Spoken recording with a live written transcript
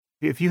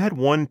If you had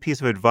one piece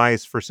of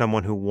advice for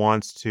someone who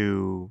wants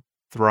to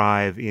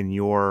thrive in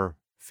your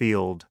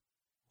field,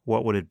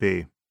 what would it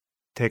be?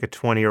 Take a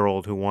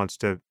 20-year-old who wants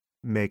to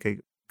make a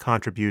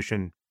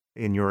contribution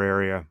in your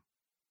area.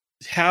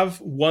 Have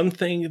one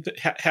thing that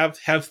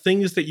have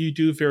things that you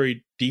do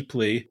very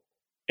deeply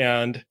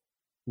and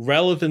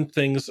relevant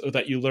things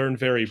that you learn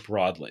very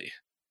broadly.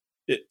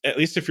 At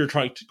least if you're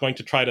going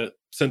to try to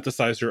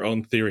synthesize your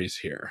own theories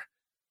here.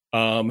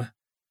 Um,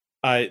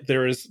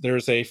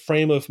 there's a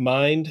frame of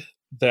mind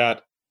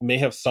that may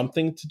have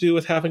something to do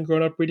with having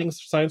grown up reading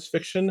science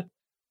fiction,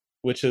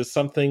 which is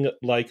something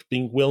like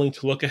being willing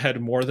to look ahead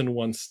more than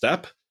one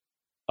step,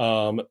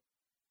 um,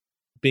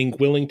 being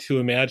willing to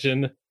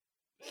imagine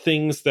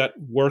things that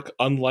work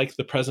unlike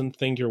the present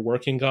thing you're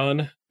working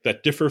on,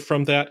 that differ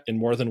from that in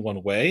more than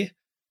one way,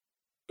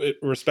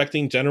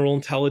 respecting general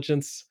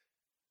intelligence,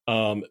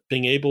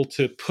 being able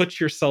to put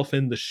yourself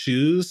in the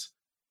shoes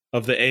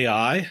of the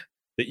AI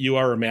that you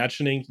are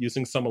imagining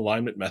using some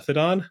alignment method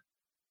on.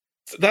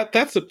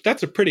 That's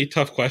a pretty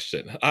tough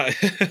question.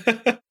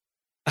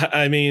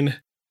 I mean,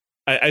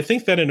 I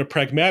think that in a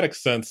pragmatic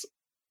sense,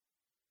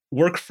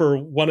 work for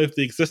one of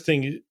the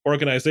existing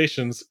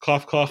organizations,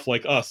 cough cough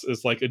like us,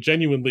 is like a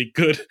genuinely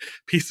good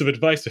piece of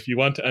advice if you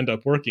want to end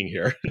up working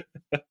here.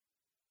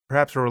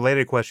 Perhaps a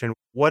related question.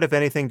 What, if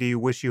anything, do you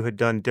wish you had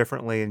done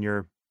differently in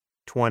your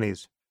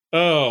 20s?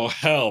 Oh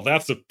hell,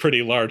 that's a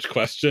pretty large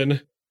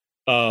question.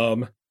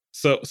 Um,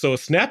 so a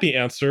snappy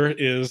answer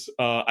is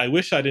I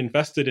wish I'd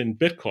invested in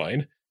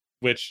Bitcoin,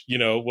 which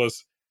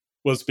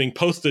was being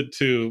posted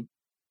to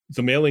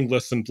the mailing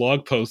lists and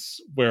blog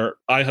posts where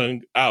I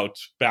hung out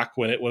back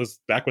when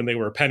they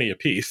were a penny a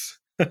piece.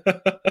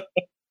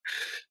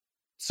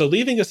 So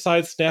leaving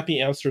aside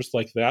snappy answers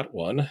like that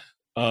one,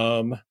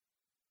 um,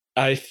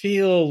 I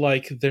feel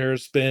like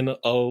there's been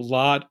a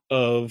lot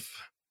of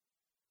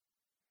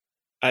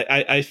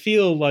I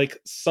feel like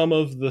some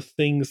of the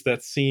things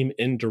that seem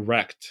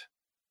indirect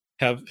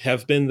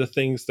have been the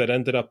things that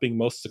ended up being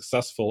most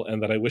successful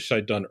and that I wish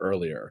I'd done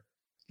earlier.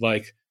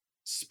 Like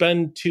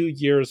spend 2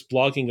 years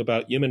blogging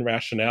about human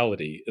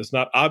rationality is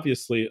not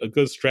obviously a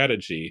good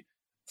strategy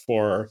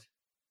for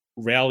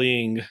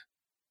rallying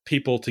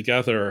people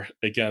together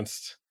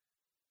against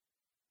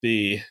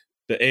the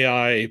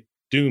AI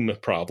doom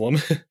problem.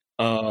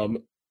 um,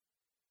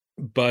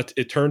 but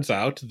it turns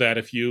out that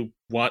if you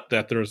want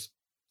that, there's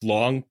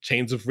long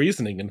chains of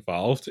reasoning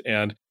involved,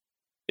 and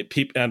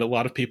and a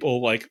lot of people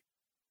like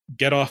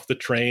get off the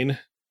train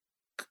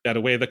at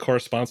a way that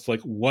corresponds to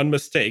like one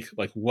mistake,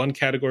 like one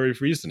category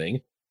of reasoning.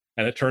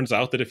 And it turns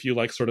out that if you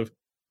like sort of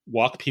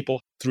walk people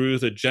through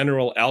the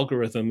general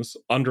algorithms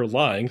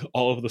underlying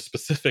all of the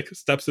specific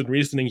steps in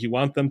reasoning you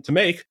want them to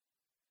make,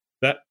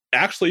 that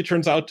actually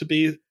turns out to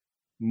be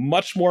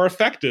much more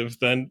effective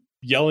than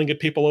yelling at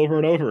people over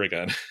and over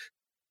again.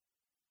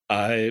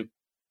 I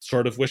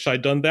sort of wish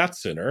I'd done that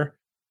sooner.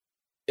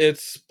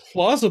 It's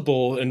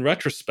plausible in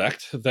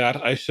retrospect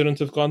that I shouldn't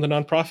have gone the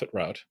nonprofit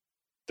route,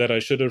 that I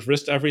should have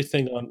risked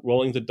everything on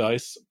rolling the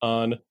dice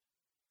on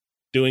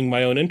doing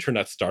my own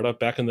internet startup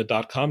back in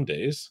the .com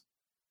days,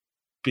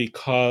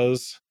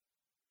 because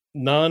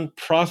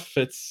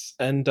nonprofits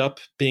end up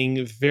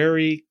being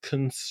very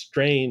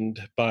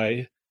constrained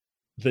by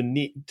the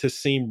need to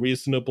seem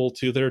reasonable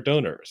to their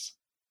donors.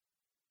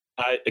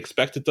 I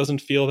expect it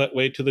doesn't feel that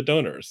way to the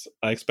donors.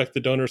 I expect the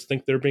donors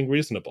think they're being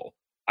reasonable.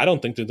 I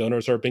don't think the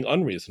donors are being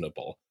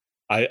unreasonable.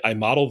 I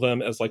model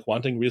them as like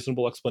wanting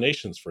reasonable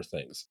explanations for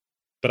things.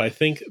 But I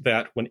think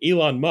that when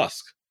Elon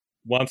Musk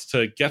wants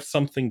to get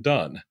something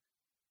done,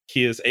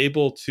 he is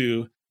able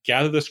to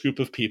gather this group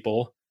of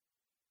people,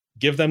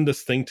 give them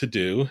this thing to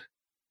do,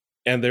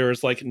 and there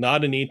is like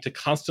not a need to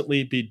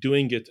constantly be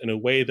doing it in a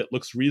way that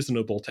looks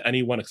reasonable to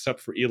anyone except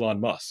for Elon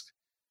Musk.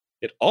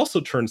 It also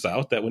turns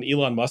out that when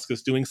Elon Musk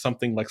is doing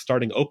something like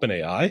starting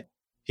OpenAI,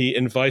 he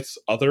invites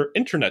other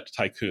internet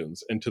tycoons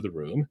into the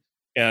room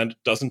and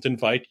doesn't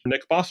invite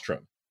Nick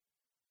Bostrom.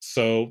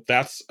 So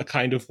that's a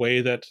kind of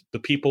way that the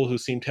people who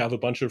seem to have a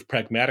bunch of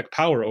pragmatic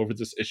power over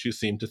this issue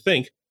seem to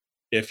think.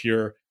 If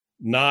you're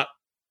not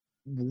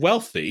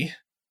wealthy,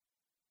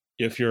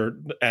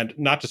 and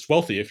not just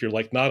wealthy, if you're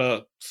like not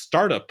a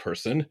startup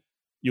person,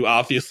 you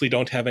obviously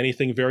don't have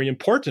anything very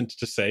important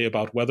to say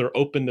about whether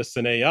openness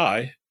in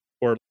AI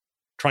or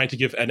trying to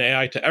give an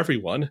AI to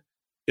everyone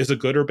is a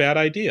good or bad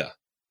idea.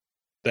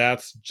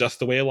 That's just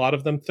the way a lot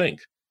of them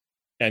think.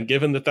 And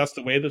given that that's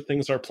the way that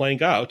things are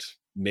playing out,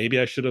 maybe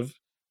I should have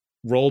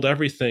rolled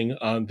everything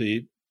on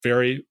the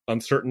very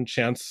uncertain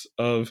chance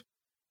of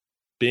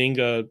being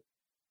a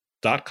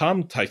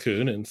 .com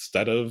tycoon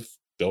instead of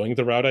going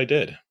the route I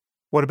did.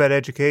 What about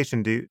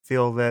education? Do you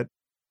feel that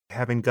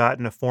having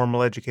gotten a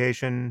formal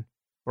education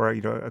or,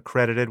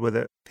 accredited with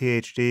a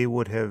PhD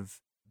would have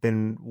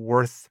been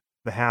worth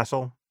the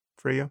hassle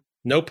for you?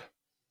 Nope.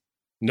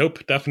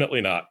 Nope,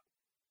 definitely not.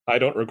 I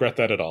don't regret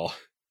that at all.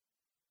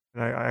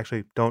 And I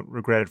actually don't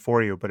regret it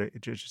for you, but it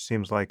just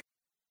seems like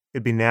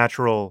it'd be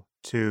natural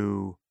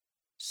to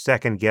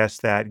second guess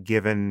that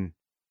given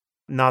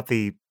not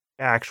the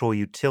actual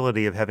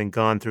utility of having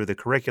gone through the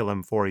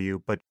curriculum for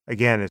you. But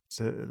again, it's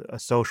a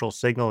social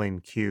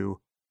signaling cue,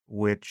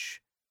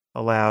 which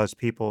allows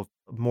people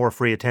more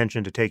free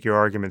attention to take your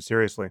argument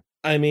seriously.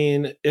 I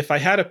mean, if I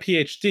had a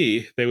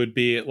PhD, they would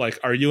be like,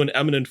 are you an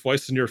eminent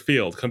voice in your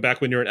field? Come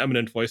back when you're an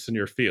eminent voice in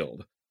your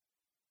field.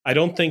 I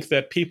don't think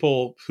that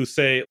people who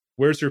say,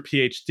 where's your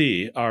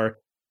PhD, are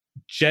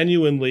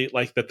genuinely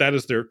like that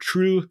is their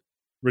true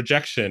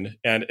rejection.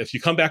 And if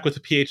you come back with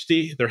a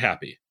PhD, they're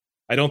happy.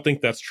 I don't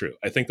think that's true.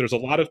 I think there's a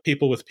lot of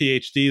people with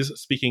PhDs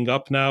speaking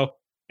up now,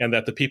 and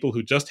that the people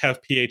who just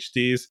have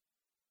PhDs,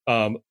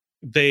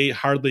 they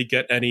hardly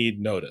get any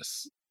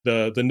notice.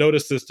 The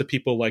notice is to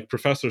people like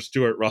Professor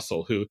Stuart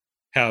Russell, who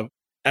have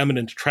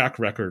eminent track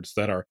records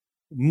that are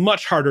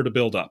much harder to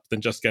build up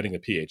than just getting a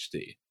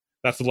PhD.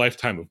 That's a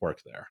lifetime of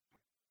work there.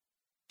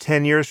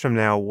 10 years from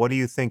now, what do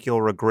you think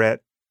you'll regret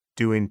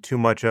doing too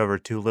much of or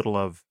too little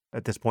of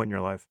at this point in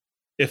your life?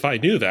 If I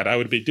knew that, I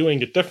would be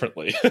doing it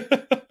differently.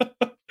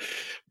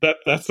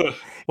 That's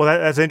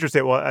that's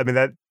interesting. Well, I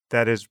mean,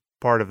 that is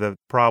part of the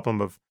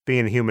problem of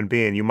being a human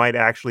being. You might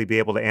actually be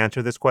able to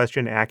answer this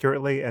question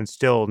accurately and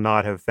still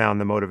not have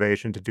found the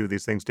motivation to do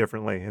these things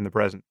differently in the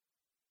present.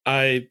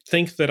 I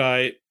think that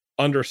I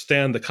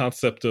understand the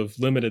concept of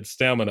limited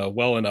stamina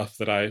well enough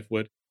that I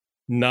would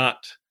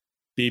not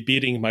be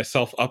beating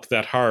myself up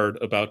that hard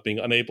about being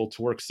unable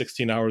to work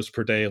 16 hours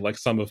per day like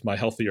some of my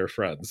healthier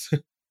friends.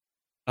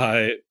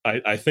 I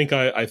think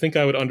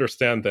I would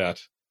understand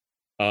that,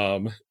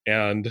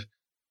 and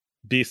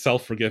be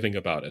self-forgiving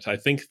about it. I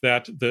think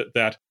that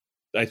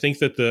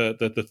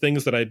the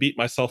things that I beat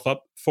myself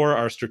up for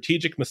are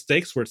strategic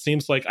mistakes where it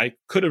seems like I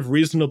could have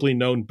reasonably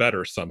known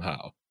better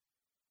somehow.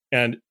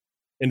 And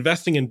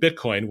investing in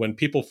Bitcoin, when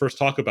people first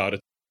talk about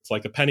it, it's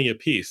like a penny a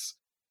piece.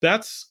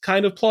 That's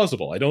kind of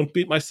plausible. I don't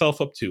beat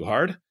myself up too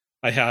hard.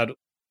 I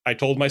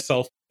told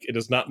myself it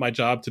is not my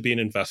job to be an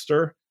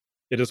investor.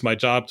 It is my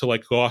job to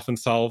go off and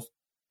solve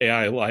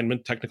AI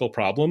alignment technical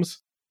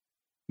problems.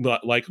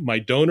 But my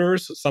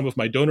donors, some of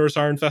my donors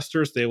are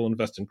investors. They will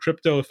invest in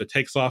crypto. If it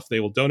takes off,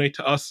 they will donate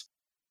to us.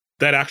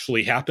 That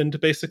actually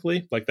happened,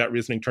 basically. That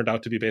reasoning turned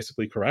out to be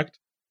basically correct.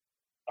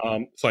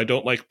 So I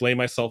don't blame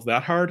myself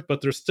that hard,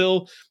 but there's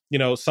still,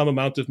 some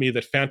amount of me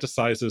that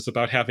fantasizes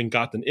about having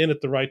gotten in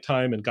at the right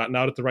time and gotten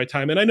out at the right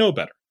time. And I know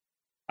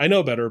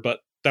better, but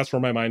that's where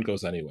my mind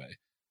goes anyway.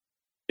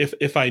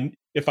 If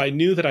I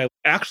knew that I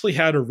actually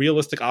had a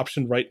realistic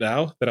option right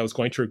now that I was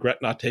going to regret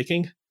not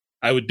taking,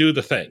 I would do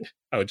the thing.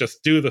 I would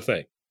just do the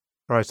thing.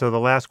 All right. So the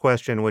last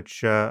question,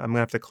 which I'm going to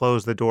have to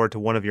close the door to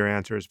one of your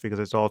answers because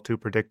it's all too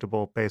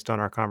predictable based on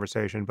our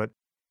conversation. But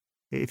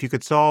if you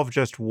could solve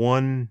just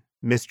one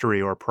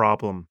mystery or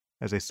problem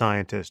as a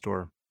scientist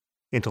or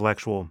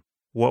intellectual,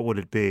 what would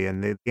it be?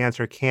 And the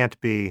answer can't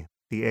be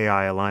the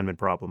AI alignment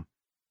problem.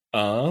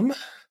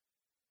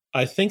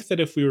 I think that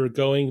if we were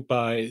going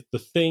by the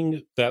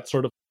thing that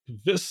sort of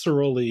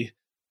viscerally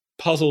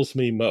puzzles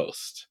me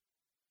most,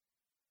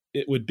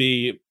 it would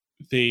be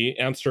the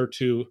answer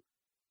to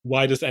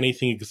why does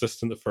anything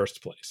exist in the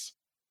first place?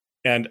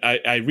 And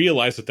I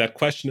realize that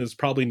question is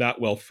probably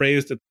not well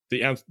phrased.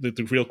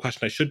 The real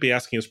question I should be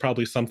asking is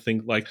probably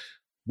something like,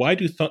 why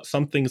do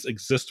some things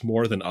exist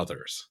more than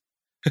others?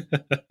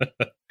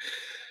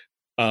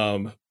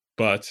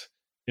 But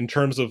in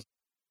terms of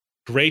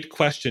great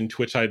question to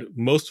which I'd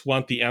most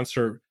want the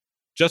answer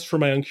just for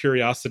my own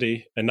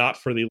curiosity and not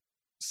for the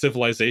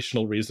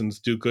civilizational reasons,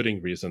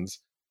 do-gooding reasons,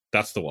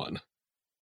 that's the one.